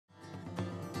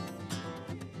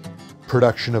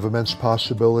Production of Immense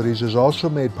Possibilities is also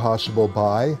made possible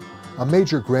by a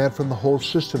major grant from the Whole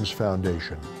Systems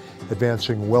Foundation,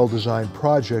 advancing well-designed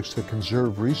projects that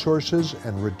conserve resources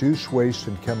and reduce waste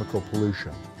and chemical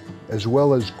pollution, as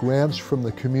well as grants from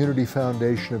the Community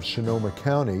Foundation of Sonoma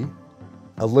County,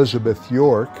 Elizabeth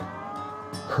York,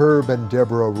 Herb and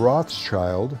Deborah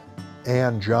Rothschild,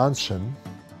 Ann Johnson,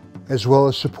 as well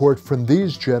as support from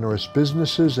these generous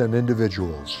businesses and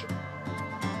individuals.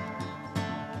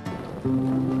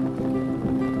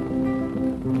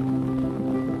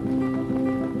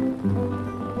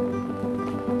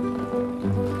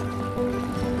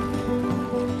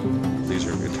 These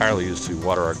are entirely used to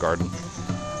water our garden,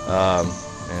 and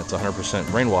it's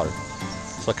 100% rainwater.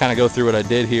 So I'll kind of go through what I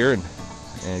did here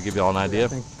and give you all an idea. I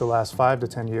think the last 5 to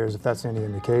 10 years, if that's any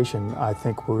indication, I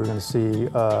think we're going to see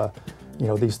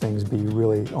these things be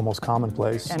really almost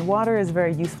commonplace. And water is a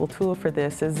very useful tool for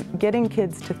this, is getting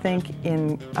kids to think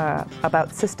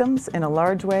about systems in a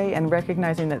large way and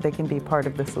recognizing that they can be part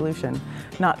of the solution,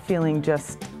 not feeling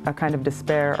just a kind of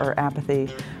despair or apathy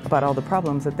about all the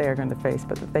problems that they are going to face,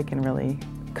 but that they can really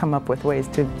come up with ways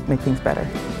to make things better.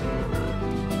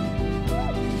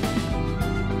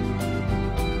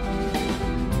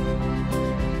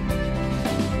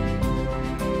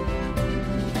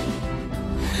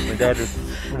 My dad,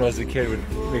 when I was a kid,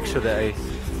 would make sure that I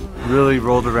really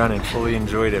rolled around and fully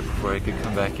enjoyed it before I could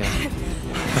come back in.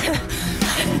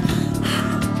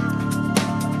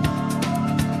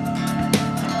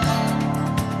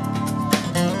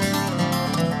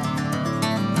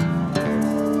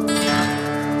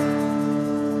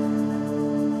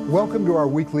 Welcome to our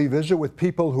weekly visit with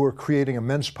people who are creating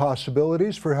immense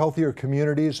possibilities for healthier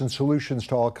communities and solutions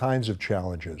to all kinds of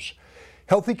challenges.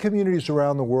 Healthy communities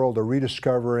around the world are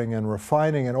rediscovering and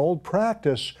refining an old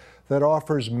practice that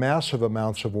offers massive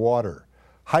amounts of water,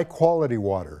 high-quality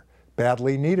water,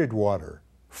 badly needed water,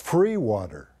 free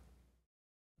water.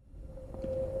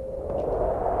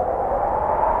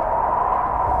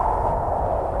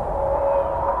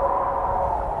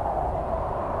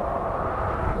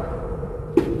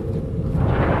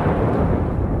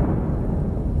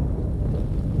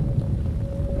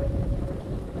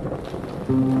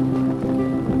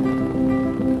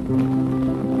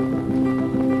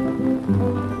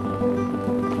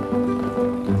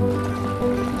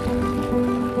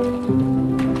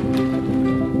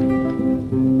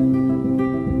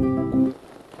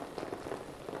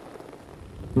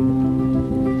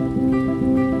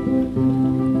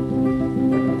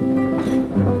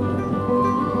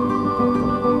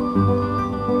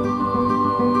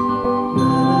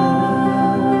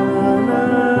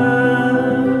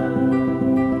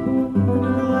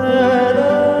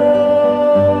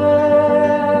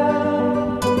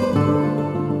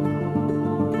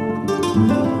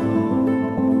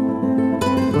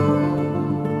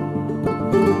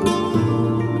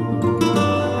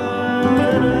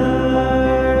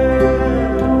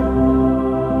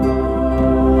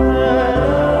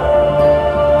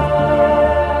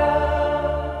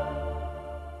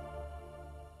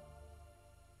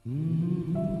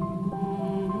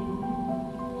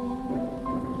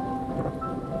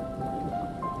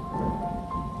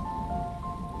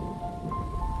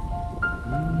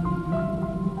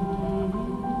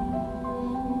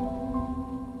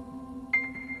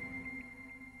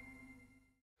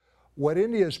 What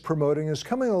India is promoting is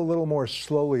coming a little more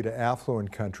slowly to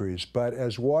affluent countries, but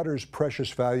as water's precious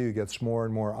value gets more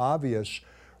and more obvious,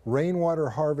 rainwater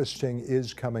harvesting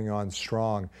is coming on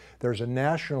strong. There's a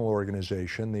national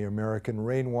organization, the American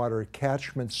Rainwater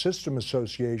Catchment System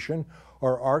Association,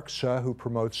 or ARCSA, who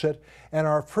promotes it. And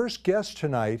our first guest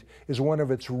tonight is one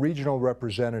of its regional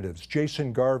representatives,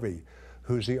 Jason Garvey,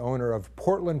 who's the owner of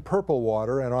Portland Purple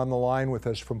Water and on the line with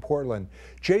us from Portland.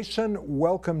 Jason,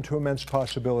 welcome to Immense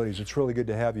Possibilities. It's really good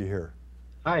to have you here.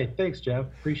 Hi, thanks, Jeff.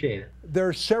 Appreciate it. There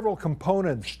are several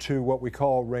components to what we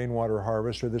call rainwater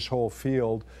harvest, or this whole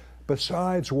field.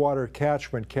 Besides water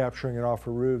catchment, capturing it off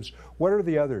of roofs, what are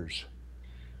the others?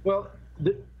 Well,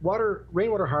 the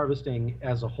rainwater harvesting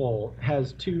as a whole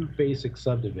has 2 basic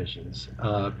subdivisions.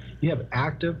 You have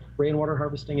active rainwater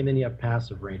harvesting, and then you have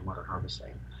passive rainwater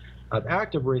harvesting.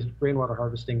 Active rainwater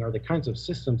harvesting are the kinds of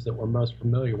systems that we're most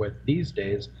familiar with these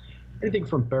days. Anything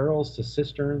from barrels to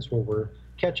cisterns, where we're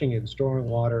catching and storing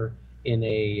water in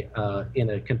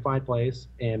a confined place,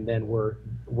 and then we're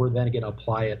then going to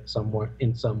apply it somewhere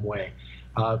in some way.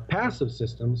 Passive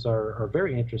systems are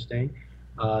very interesting.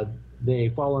 They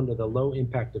fall under the low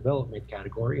impact development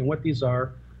category, and what these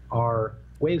are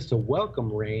ways to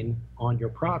welcome rain on your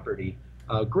property.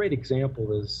 A great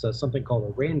example is something called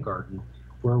a rain garden,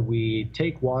 where we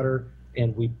take water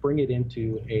and we bring it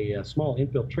into a small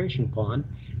infiltration pond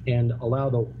and allow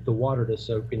the water to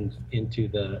soak into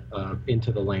the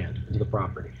land, into the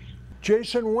property.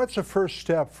 Jason, what's the first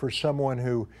step for someone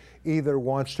who either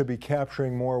wants to be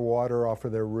capturing more water off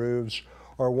of their roofs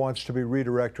or wants to be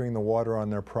redirecting the water on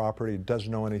their property, doesn't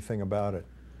know anything about it?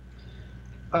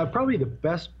 Probably the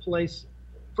best place,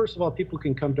 first of all, people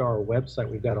can come to our website.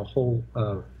 We've got a whole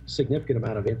significant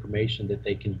amount of information that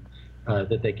they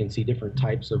can see different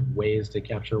types of ways to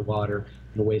capture water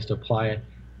and ways to apply it.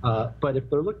 But if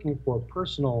they're looking for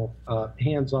personal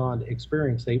hands-on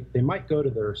experience, they might go to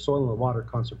their soil and water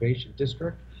conservation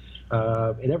district,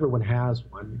 and everyone has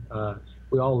one.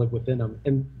 We all live within them,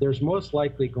 and there's most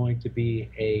likely going to be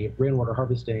a rainwater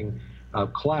harvesting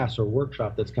class or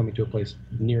workshop that's coming to a place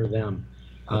near them.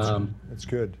 That's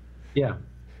good. Yeah.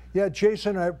 Yeah,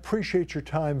 Jason, I appreciate your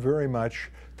time very much.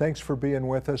 Thanks for being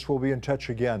with us. We'll be in touch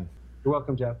again. You're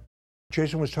welcome, Jeff.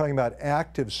 Jason was talking about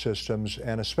active systems,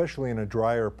 and especially in a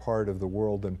drier part of the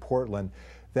world than Portland,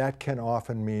 that can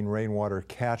often mean rainwater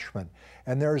catchment.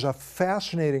 And there's a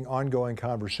fascinating ongoing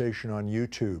conversation on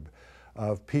YouTube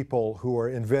of people who are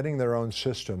inventing their own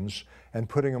systems and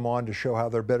putting them on to show how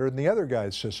they're better than the other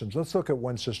guy's systems. Let's look at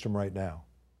one system right now.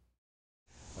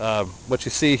 What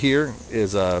you see here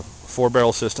is a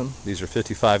 4-barrel system. These are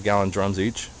 55-gallon drums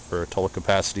each for a total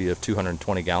capacity of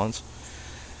 220 gallons.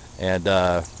 And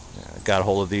got a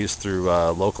hold of these through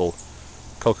a local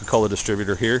Coca-Cola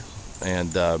distributor here,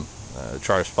 and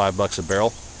charged $5 a barrel,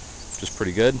 which is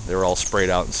pretty good. They were all sprayed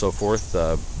out and so forth.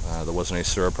 There wasn't any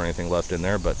syrup or anything left in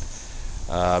there, but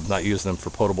I'm not using them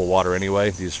for potable water anyway.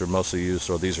 These are mostly used,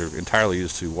 or these are entirely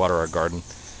used to water our garden.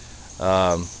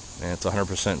 And it's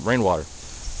 100% rainwater.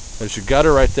 There's your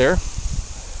gutter right there.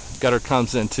 Gutter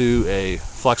comes into a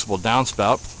flexible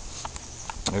downspout.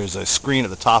 There's a screen at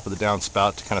the top of the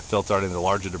downspout to kind of filter out any of the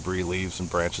larger debris, leaves and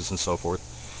branches and so forth.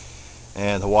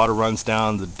 And the water runs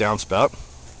down the downspout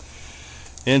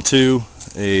into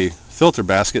a filter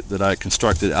basket that I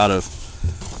constructed out of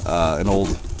an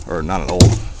old, or not an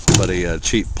old, but a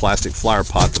cheap plastic flower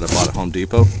pot that I bought at Home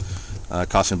Depot.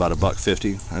 Cost me about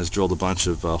 $1.50. I just drilled a bunch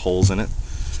of holes in it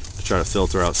to try to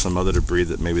filter out some other debris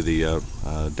that maybe the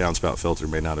downspout filter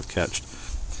may not have catched.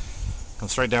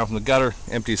 Comes straight down from the gutter,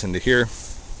 empties into here,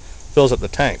 fills up the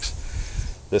tanks.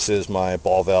 This is my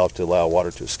ball valve to allow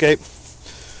water to escape,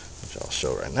 which I'll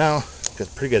show right now. Got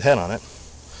a pretty good head on it.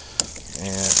 And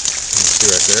you can see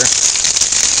right there,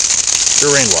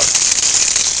 pure rainwater.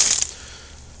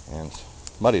 And it's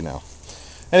muddy now.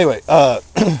 Anyway,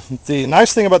 the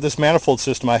nice thing about this manifold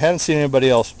system, I hadn't seen anybody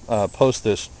else post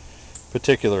this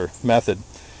particular method.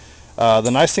 The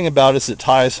nice thing about it is it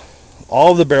ties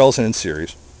all of the barrels in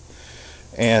series,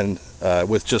 and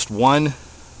with just one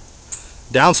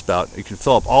downspout you can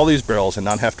fill up all these barrels and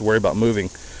not have to worry about moving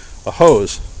a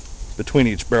hose between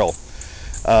each barrel.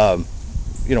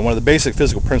 You know, one of the basic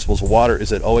physical principles of water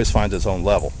is it always finds its own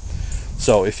level.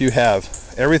 So if you have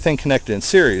everything connected in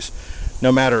series,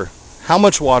 no matter how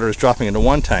much water is dropping into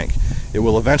one tank, it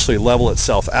will eventually level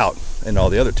itself out in all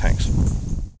the other tanks.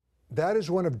 That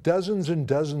is one of dozens and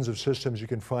dozens of systems you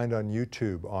can find on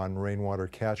YouTube on rainwater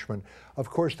catchment. Of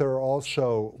course, there are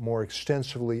also more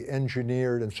extensively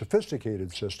engineered and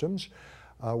sophisticated systems.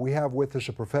 We have with us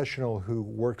a professional who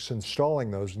works installing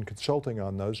those and consulting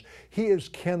on those. He is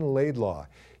Ken Laidlaw.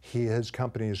 His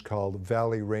company is called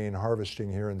Valley Rain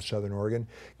Harvesting here in Southern Oregon.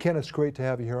 Ken, it's great to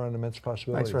have you here on Immense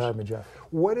Possibilities. Thanks for having me, Jeff.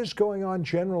 What is going on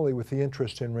generally with the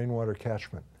interest in rainwater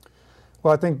catchment?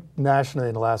 Well, I think nationally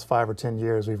in the last 5 or 10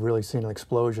 years, we've really seen an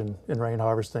explosion in rain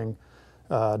harvesting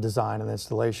design and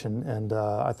installation. And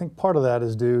I think part of that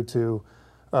is due to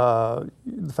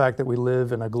the fact that we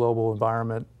live in a global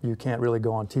environment. You can't really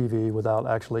go on TV without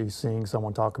actually seeing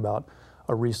someone talk about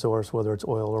a resource, whether it's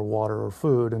oil or water or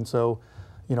food. And so,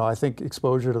 you know, I think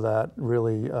exposure to that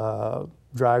really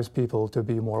drives people to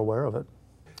be more aware of it.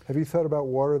 Have you thought about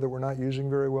water that we're not using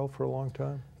very well for a long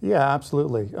time? Yeah,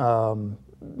 absolutely.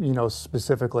 You know,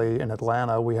 specifically in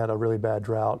Atlanta, we had a really bad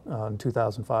drought in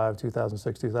 2005,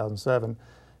 2006, 2007,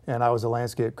 and I was a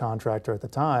landscape contractor at the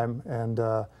time, and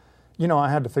you know,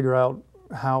 I had to figure out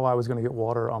how I was going to get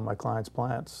water on my clients'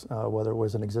 plants, whether it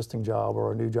was an existing job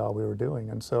or a new job we were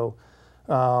doing. And so,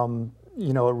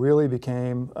 you know, it really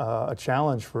became a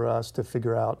challenge for us to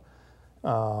figure out,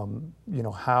 you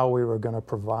know, how we were going to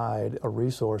provide a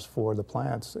resource for the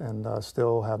plants and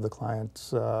still have the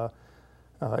clients'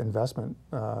 investment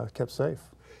kept safe.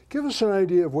 Give us an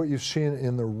idea of what you've seen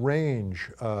in the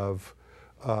range of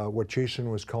what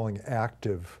Jason was calling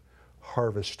active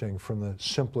harvesting, from the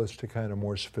simplest to kind of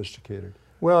more sophisticated.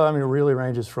 Well, I mean, it really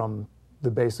ranges from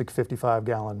the basic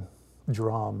 55-gallon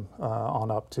drum on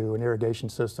up to an irrigation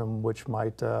system, which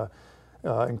might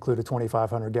include a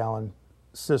 2,500-gallon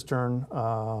cistern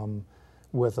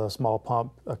with a small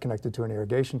pump connected to an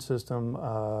irrigation system,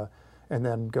 and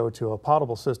then go to a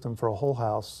potable system for a whole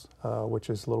house, which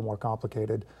is a little more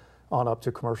complicated, on up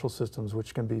to commercial systems,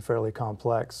 which can be fairly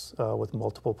complex with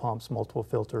multiple pumps, multiple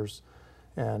filters,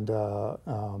 and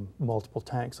multiple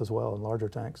tanks as well, and larger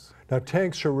tanks. Now,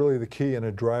 tanks are really the key in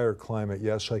a drier climate.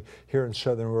 Yes, like here in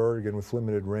Southern Oregon with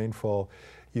limited rainfall,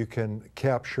 you can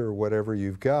capture whatever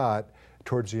you've got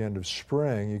towards the end of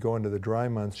spring. You go into the dry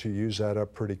months, you use that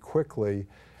up pretty quickly,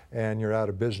 and you're out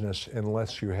of business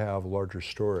unless you have larger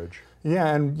storage.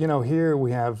 Yeah, and you know, here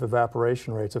we have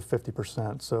evaporation rates of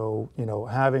 50%. So, you know,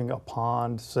 having a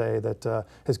pond, say, that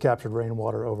has captured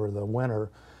rainwater over the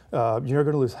winter, you're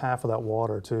going to lose half of that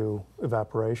water to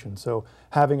evaporation. So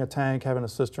having a tank, having a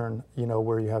cistern, you know,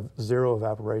 where you have zero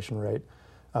evaporation rate,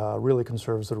 really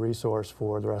conserves the resource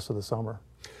for the rest of the summer.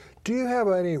 Do you have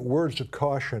any words of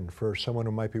caution for someone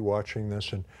who might be watching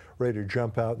this and ready to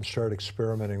jump out and start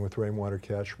experimenting with rainwater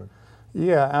catchment?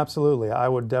 Yeah, absolutely. I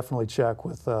would definitely check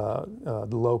with the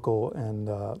local and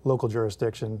local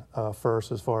jurisdiction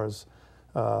first, as far as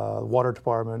water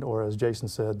department, or as Jason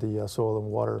said, the soil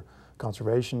and water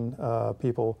conservation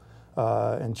people,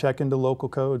 and check into local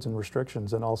codes and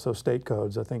restrictions, and also state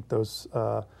codes. I think those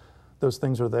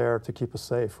things are there to keep us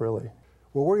safe, really.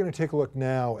 Well, we're going to take a look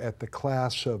now at the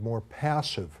class of more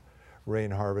passive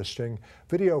rain harvesting.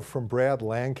 Video from Brad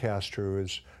Lancaster, who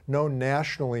is known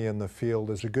nationally in the field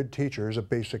as a good teacher. Here's a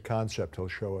basic concept he'll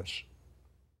show us.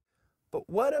 But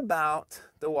what about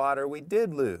the water we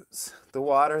did lose? The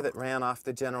water that ran off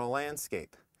the general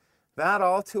landscape? That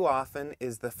all too often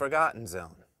is the forgotten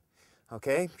zone.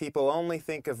 Okay, people only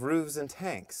think of roofs and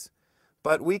tanks,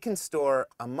 but we can store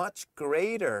a much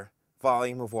greater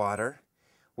volume of water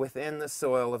within the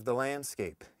soil of the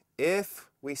landscape if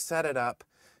we set it up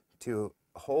to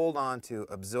hold on to,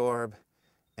 absorb,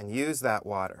 and use that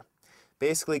water.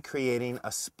 Basically creating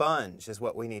a sponge is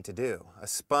what we need to do. A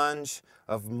sponge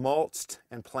of mulched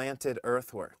and planted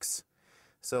earthworks.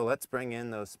 So let's bring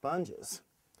in those sponges.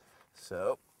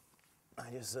 So,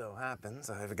 I just so happens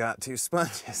I've got two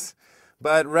sponges.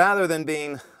 But rather than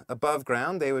being above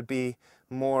ground, they would be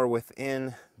more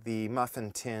within the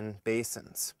muffin tin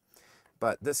basins.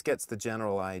 But this gets the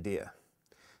general idea.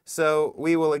 So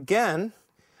we will again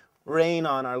rain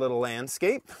on our little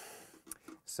landscape.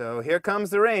 So here comes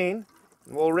the rain.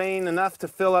 We'll rain enough to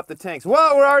fill up the tanks.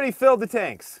 Whoa, we're already filled the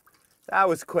tanks. That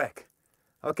was quick.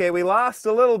 Okay, we lost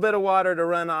a little bit of water to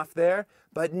run off there,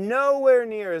 but nowhere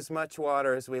near as much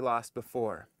water as we lost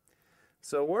before.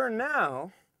 So we're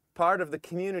now part of the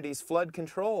community's flood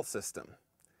control system.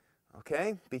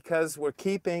 Okay, because we're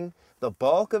keeping the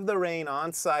bulk of the rain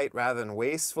on site rather than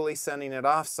wastefully sending it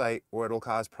off site where it'll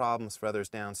cause problems for others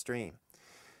downstream.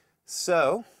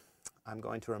 So I'm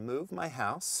going to remove my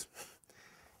house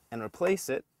and replace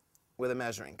it with a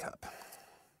measuring cup.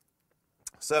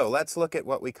 So let's look at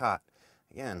what we caught.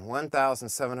 Again,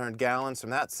 1,700 gallons from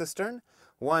that cistern,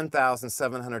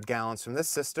 1,700 gallons from this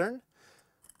cistern,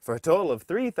 for a total of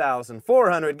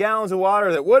 3,400 gallons of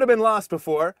water that would have been lost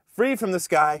before, free from the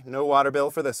sky, no water bill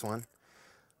for this one.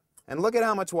 And look at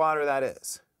how much water that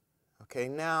is. Okay,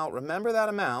 now remember that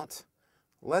amount.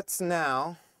 Let's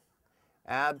now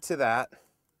add to that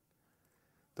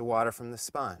the water from the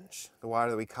sponge, the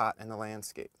water that we caught in the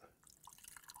landscape.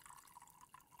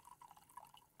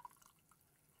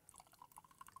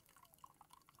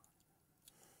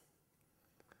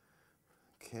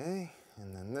 Okay,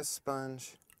 and then this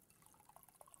sponge.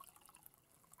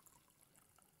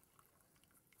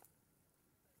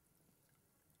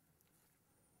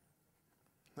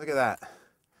 Look at that.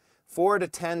 4 to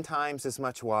 10 times as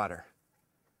much water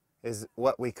is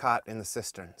what we caught in the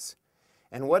cisterns.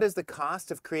 And what is the cost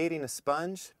of creating a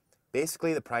sponge?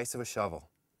 Basically the price of a shovel.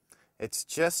 It's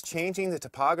just changing the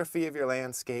topography of your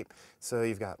landscape so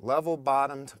you've got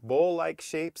level-bottomed, bowl-like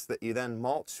shapes that you then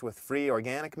mulch with free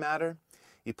organic matter.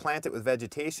 You plant it with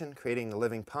vegetation, creating a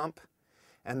living pump,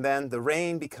 and then the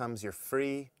rain becomes your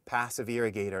free, passive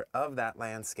irrigator of that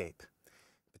landscape.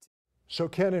 So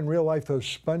Ken, in real life, those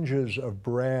sponges of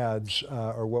Brad's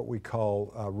are what we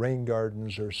call rain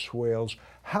gardens or swales.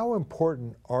 How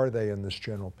important are they in this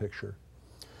general picture?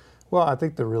 Well, I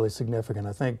think they're really significant.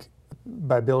 I think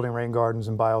by building rain gardens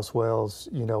and bioswales,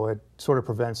 you know, it sort of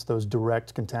prevents those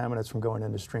direct contaminants from going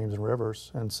into streams and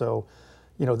rivers. And so,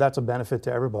 you know, that's a benefit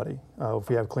to everybody. If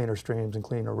we have cleaner streams and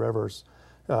cleaner rivers,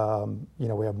 you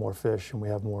know, we have more fish and we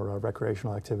have more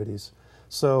recreational activities.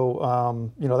 So,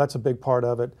 you know, that's a big part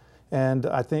of it. And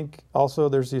I think also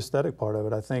there's the aesthetic part of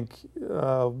it. I think, you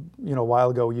know, a while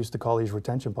ago we used to call these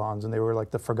retention ponds, and they were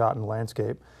like the forgotten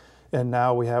landscape. And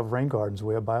now we have rain gardens,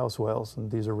 we have bioswales,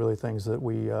 and these are really things that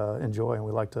we enjoy and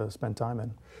we like to spend time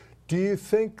in. Do you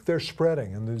think they're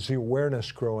spreading and is the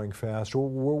awareness growing fast?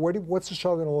 What's this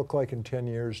all going to look like in 10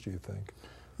 years, do you think?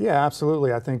 Yeah,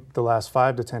 absolutely. I think the last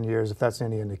 5 to 10 years, if that's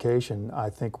any indication, I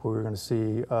think we're going to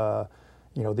see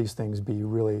you know, these things be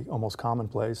really almost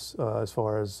commonplace as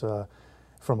far as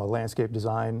from a landscape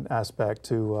design aspect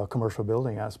to a commercial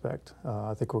building aspect.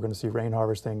 I think we're going to see rain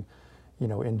harvesting, you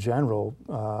know, in general,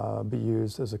 be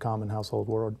used as a common household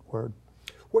word.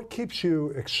 What keeps you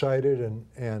excited and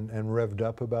revved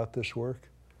up about this work?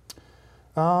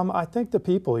 I think the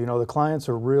people, you know, the clients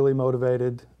are really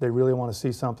motivated. They really want to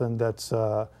see something that's,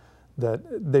 that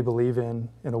they believe in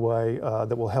a way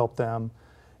that will help them.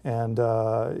 And,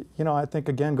 you know, I think,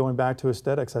 again, going back to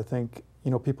aesthetics, I think, you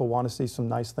know, people want to see some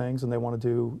nice things and they want to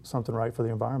do something right for the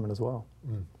environment as well.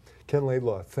 Ken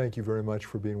Laidlaw, thank you very much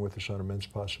for being with us on Immense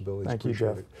Possibilities. Thank you,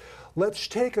 Jeff. Let's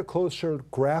take a closer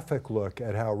graphic look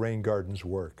at how rain gardens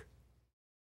work.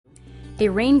 A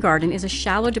rain garden is a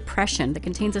shallow depression that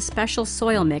contains a special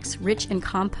soil mix rich in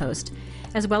compost,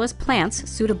 as well as plants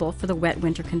suitable for the wet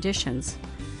winter conditions.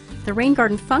 The rain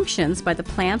garden functions by the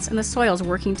plants and the soils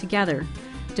working together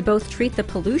to both treat the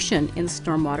pollution in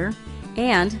stormwater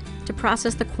and to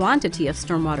process the quantity of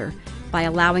stormwater by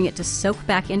allowing it to soak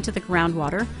back into the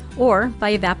groundwater or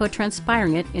by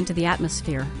evapotranspiring it into the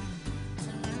atmosphere.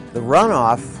 The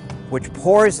runoff, which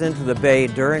pours into the bay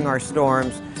during our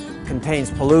storms,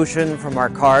 contains pollution from our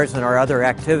cars and our other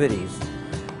activities.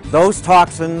 Those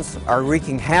toxins are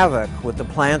wreaking havoc with the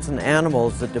plants and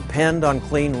animals that depend on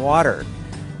clean water.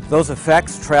 Those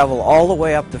effects travel all the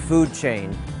way up the food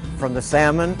chain, from the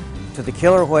salmon to the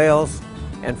killer whales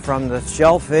and from the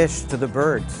shellfish to the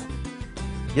birds.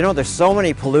 You know, there's so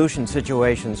many pollution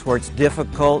situations where it's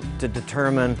difficult to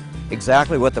determine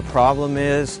exactly what the problem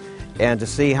is and to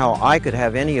see how I could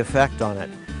have any effect on it.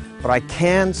 But I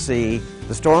can see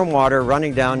the stormwater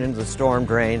running down into the storm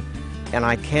drain, and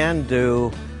I can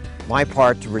do my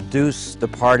part to reduce the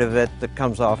part of it that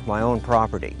comes off my own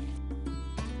property.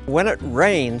 When it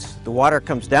rains, the water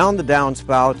comes down the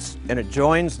downspouts and it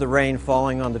joins the rain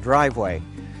falling on the driveway.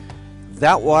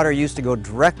 That water used to go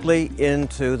directly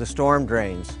into the storm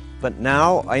drains, but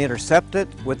now I intercept it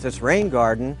with this rain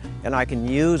garden and I can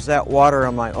use that water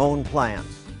on my own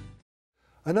plants.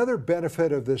 Another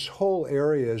benefit of this whole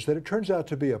area is that it turns out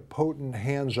to be a potent,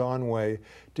 hands-on way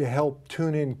to help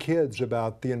tune in kids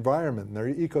about the environment and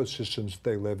their ecosystems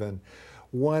they live in.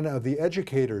 One of the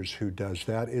educators who does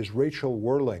that is Rachel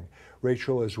Whirling.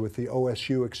 Rachel is with the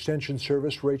OSU Extension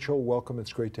Service. Rachel, welcome.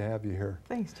 It's great to have you here.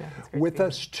 Thanks, Jeff. It's great With to be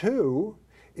us, too,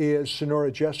 is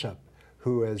Sonora Jessup,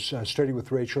 who has studied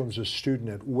with Rachel and is a student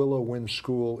at Willow Wind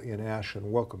School in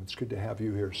Ashland. Welcome. It's good to have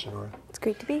you here, Sonora. It's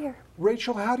great to be here.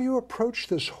 Rachel, how do you approach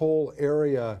this whole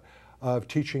area of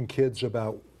teaching kids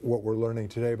about what we're learning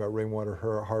today about rainwater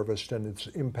harvest and its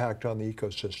impact on the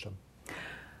ecosystem?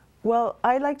 Well,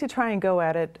 I like to try and go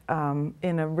at it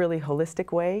in a really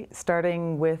holistic way,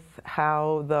 starting with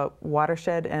how the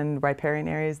watershed and riparian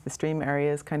areas, the stream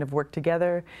areas, kind of work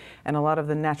together, and a lot of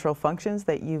the natural functions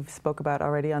that you've spoke about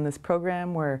already on this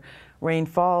program, where rain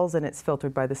falls and it's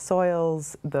filtered by the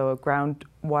soils, the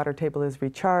groundwater table is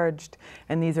recharged,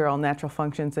 and these are all natural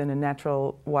functions in a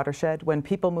natural watershed. When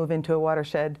people move into a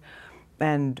watershed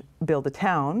and build a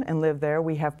town and live there,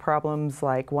 we have problems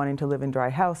like wanting to live in dry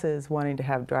houses, wanting to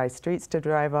have dry streets to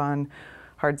drive on,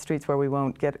 hard streets where we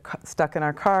won't get stuck in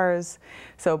our cars.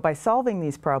 So by solving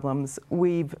these problems,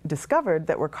 we've discovered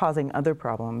that we're causing other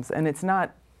problems. And it's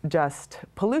not just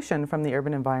pollution from the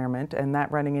urban environment and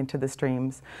that running into the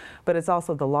streams, but it's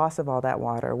also the loss of all that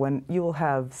water. When you will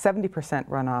have 70%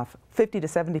 runoff, 50 to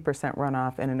 70%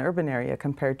 runoff in an urban area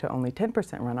compared to only 10%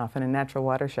 runoff in a natural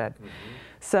watershed.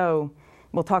 So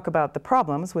we'll talk about the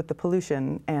problems with the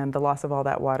pollution and the loss of all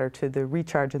that water to the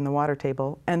recharge in the water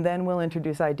table, and then we'll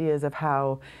introduce ideas of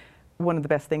how one of the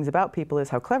best things about people is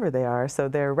how clever they are, so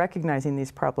they're recognizing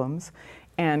these problems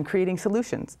and creating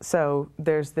solutions. So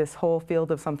there's this whole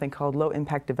field of something called low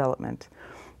impact development,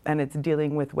 and it's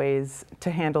dealing with ways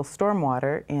to handle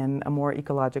stormwater in a more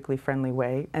ecologically friendly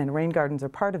way, and rain gardens are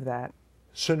part of that.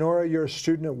 Sonora, you're a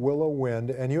student at Willow Wind,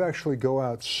 and you actually go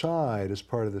outside as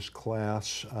part of this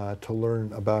class to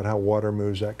learn about how water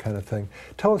moves, that kind of thing.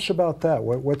 Tell us about that.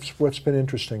 What's been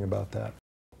interesting about that?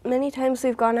 Many times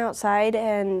we've gone outside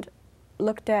and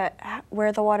looked at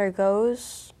where the water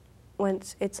goes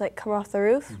once it's like come off the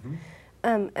roof.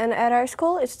 And at our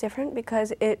school it's different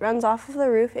because it runs off of the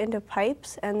roof into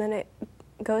pipes and then it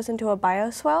goes into a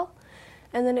bioswale.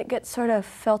 and then it gets sort of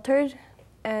filtered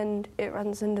and it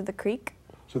runs into the creek.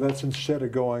 So that's instead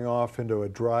of going off into a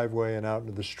driveway and out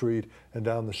into the street and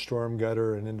down the storm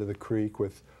gutter and into the creek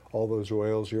with all those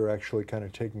oils, you're actually kind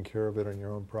of taking care of it on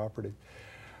your own property.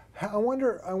 I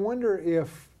wonder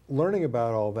if learning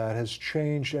about all that has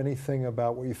changed anything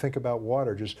about what you think about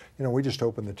water. Just, you know, we just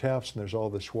open the taps and there's all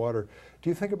this water. Do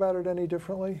you think about it any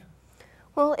differently?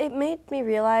 Well, it made me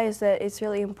realize that it's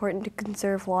really important to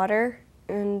conserve water,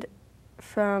 and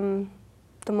from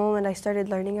the moment I started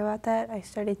learning about that, I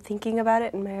started thinking about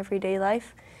it in my everyday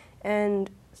life and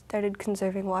started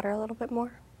conserving water a little bit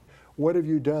more. What have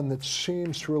you done that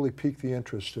seems to really pique the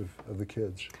interest of the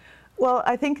kids? Well,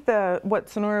 I think what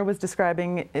Sonora was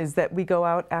describing is that we go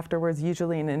out afterwards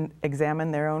usually and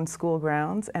examine their own school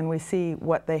grounds, and we see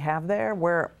what they have there,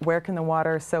 where can the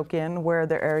water soak in, where are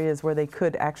there areas where they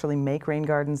could actually make rain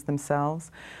gardens themselves,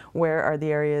 where are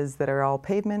the areas that are all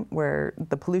pavement, where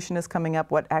the pollution is coming up,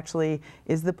 what actually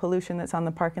is the pollution that's on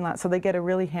the parking lot. So they get a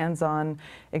really hands-on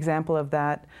example of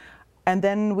that. And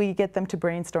then we get them to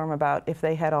brainstorm about if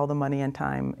they had all the money and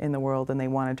time in the world and they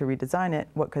wanted to redesign it,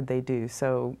 what could they do?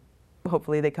 So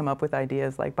hopefully they come up with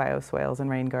ideas like bioswales and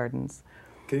rain gardens.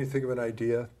 Can you think of an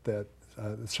idea that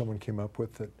someone came up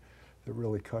with that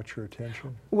really caught your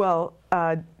attention? Well,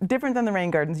 different than the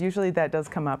rain gardens. Usually that does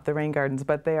come up, the rain gardens,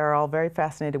 but they are all very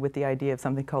fascinated with the idea of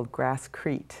something called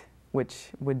grasscrete, which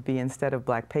would be, instead of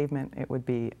black pavement, it would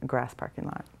be a grass parking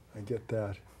lot. I get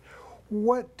that.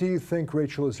 What do you think,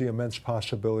 Rachel, is the immense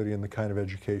possibility in the kind of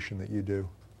education that you do?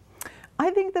 I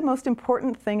think the most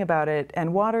important thing about it,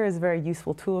 and water is a very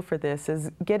useful tool for this, is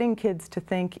getting kids to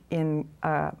think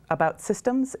about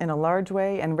systems in a large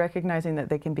way and recognizing that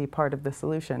they can be part of the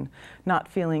solution, not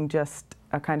feeling just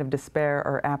a kind of despair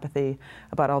or apathy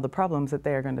about all the problems that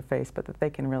they are going to face, but that they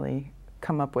can really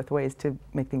come up with ways to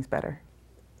make things better.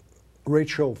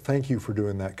 Rachel, thank you for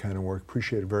doing that kind of work.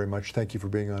 Appreciate it very much. Thank you for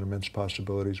being on Immense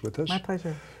Possibilities with us. My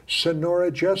pleasure.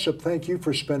 Sonora Jessup, thank you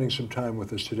for spending some time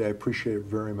with us today. I appreciate it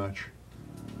very much.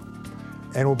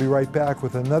 And we'll be right back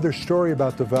with another story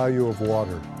about the value of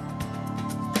water.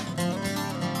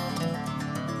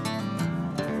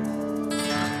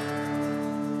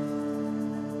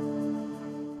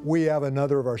 We have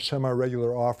another of our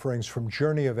semi-regular offerings from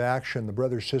Journey of Action, the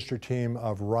brother-sister team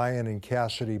of Ryan and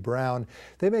Cassidy Brown.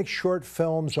 They make short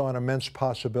films on immense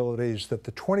possibilities that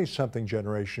the 20-something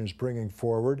generation is bringing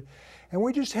forward. And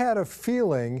we just had a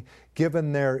feeling,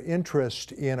 given their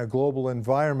interest in a global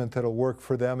environment that'll work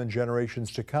for them and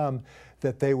generations to come,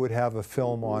 that they would have a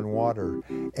film on water.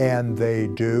 And they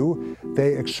do.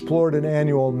 They explored an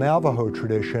annual Navajo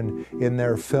tradition in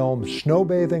their film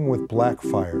Snowbathing with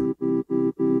Blackfire.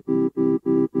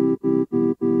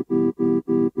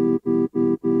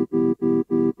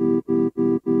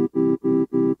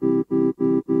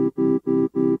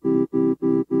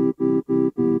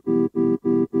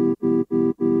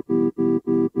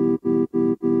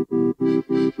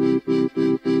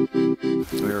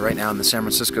 Right now in the San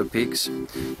Francisco Peaks,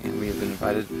 and we have been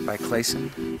invited by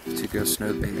Clayson to go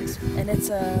snowbathing. And it's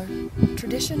a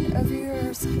tradition of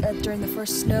yours during the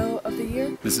first snow of the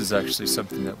year? This is actually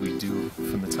something that we do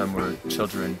from the time we're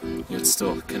children. It's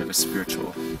still kind of a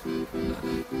spiritual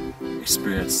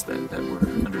experience that we're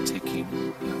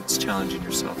undertaking. It's challenging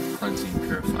yourself, cleansing,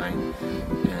 purifying,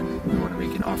 and we want to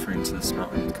make an offering to this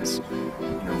mountain because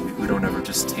we don't ever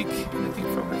just take anything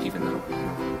from it, even though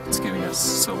it's giving us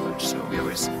so much. So we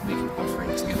always make an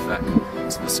offering to give back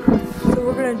to this earth. So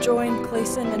we're going to join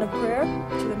Clayson in a prayer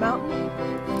to the mountain.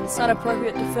 It's not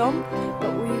appropriate to film,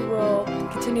 but we will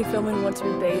continue filming once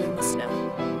we bathe in the snow.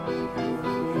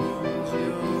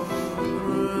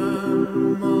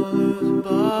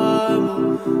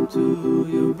 To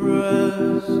your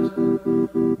breast,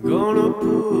 gonna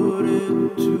put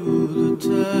it to the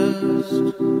test.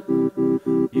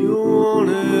 You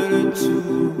wanted it to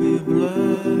be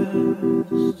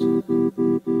blessed.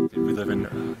 We live in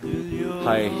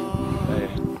high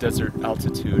desert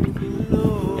altitude,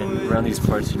 and around these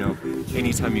parts,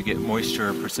 anytime you get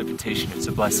moisture or precipitation, it's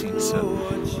a blessing. So,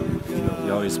 we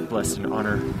always bless and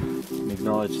honor and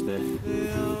acknowledge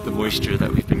the moisture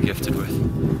that we've been gifted with.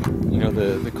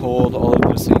 The cold, all of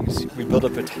those things, we build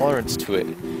up a tolerance to it.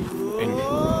 And in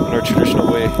our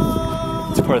traditional way,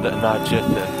 it's part of the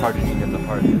anajit, the hardening of the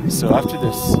heart. So after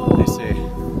this, they say,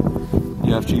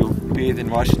 after you bathe and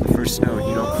wash in the first snow,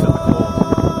 you don't feel the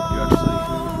cold. You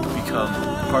actually become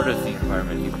part of the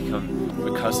environment. You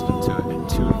become accustomed to it, in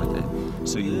tune with it.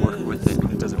 So you work with it,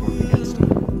 and it doesn't work against you.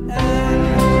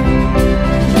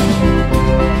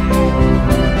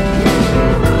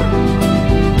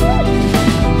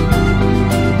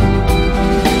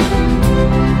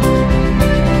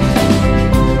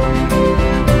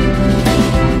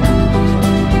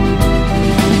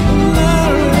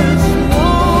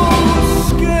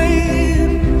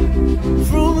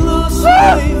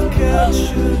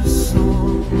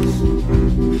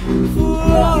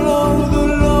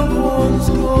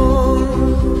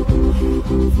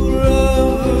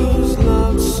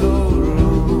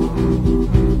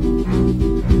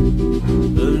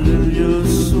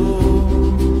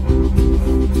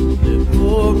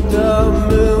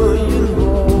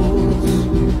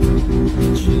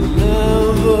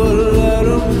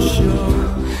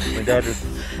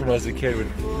 when I was a kid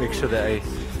would make sure that I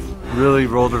really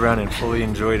rolled around and fully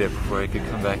enjoyed it before I could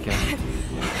come back in.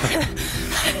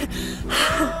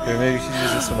 Here, maybe you should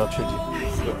use this one, I'll trade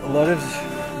you. A lot of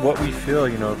what we feel,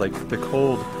 you know, like the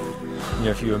cold, you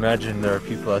know, if you imagine there are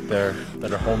people out there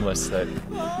that are homeless that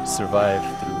survive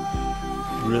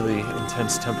through really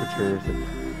intense temperatures,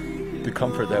 the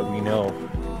comfort that we know,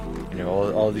 you know,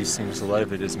 all these things, a lot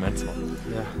of it is mental.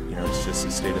 Yeah. You know, it's just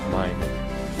a state of mind.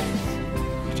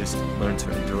 You just learn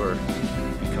to endure,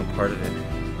 become part of it.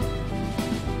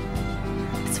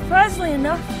 Surprisingly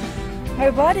enough,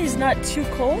 my body's not too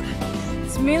cold.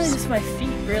 It's mainly just my feet,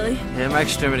 really. Yeah, my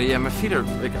extremity, yeah, my feet are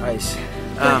like ice.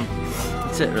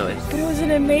 That's it, really. But it was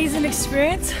an amazing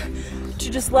experience to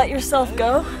just let yourself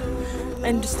go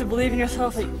and just to believe in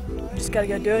yourself that you just gotta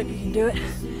go do it, you can do it.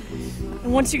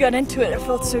 And once you got into it, it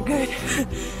felt so good.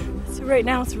 So right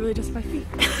now, it's really just my feet.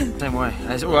 Same way.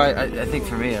 I think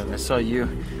for me, I saw you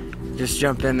just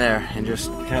jump in there and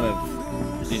just kind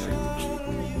of, you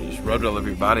know, just rubbed all over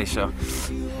your body, so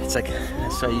it's like, I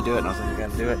saw you do it and I was like, I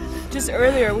gotta do it. Just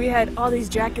earlier, we had all these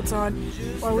jackets on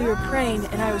while we were praying,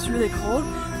 and I was really cold.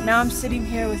 Now I'm sitting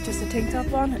here with just a tank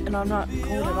top on, and I'm not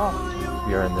cold at all.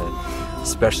 We are in the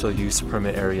special use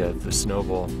permit area of the Snow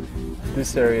Bowl.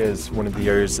 This area is one of the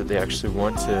areas that they actually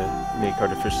want to make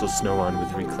artificial snow on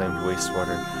with reclaimed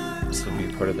wastewater. This will be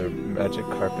part of their magic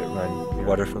carpet run.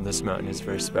 Water from this mountain is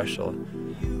very special.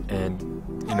 And,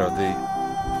 you know,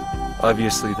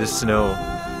 obviously this snow,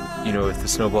 you know, if the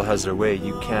Snow Bowl has their way,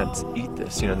 you can't eat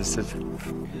this. You know, this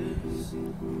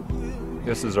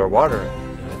is our water.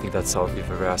 I think that's all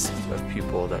we've ever asked of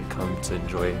people that come to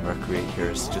enjoy and recreate here,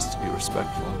 is just to be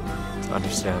respectful, to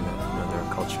understand that, you know, there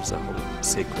are cultures that hold it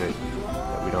sacred,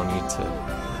 that we don't need to,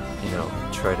 you know,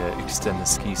 try to extend the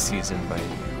ski season by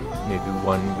maybe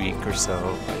 1 week or so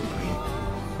by putting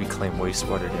reclaimed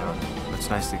wastewater down. It's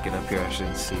nice to get up here actually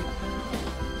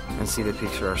and see the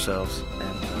peaks for ourselves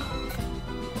and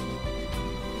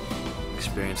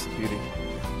experience the beauty.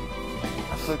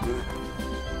 That's so good.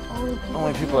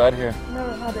 Only people out here.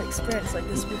 Never had an experience like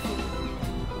this before.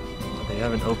 They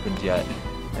haven't opened yet.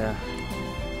 Yeah.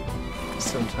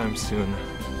 Sometime soon.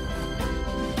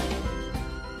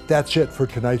 That's it for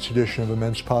tonight's edition of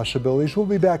Immense Possibilities. We'll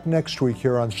be back next week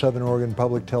here on Southern Oregon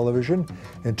Public Television.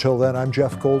 Until then, I'm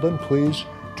Jeff Golden. Please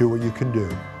do what you can do.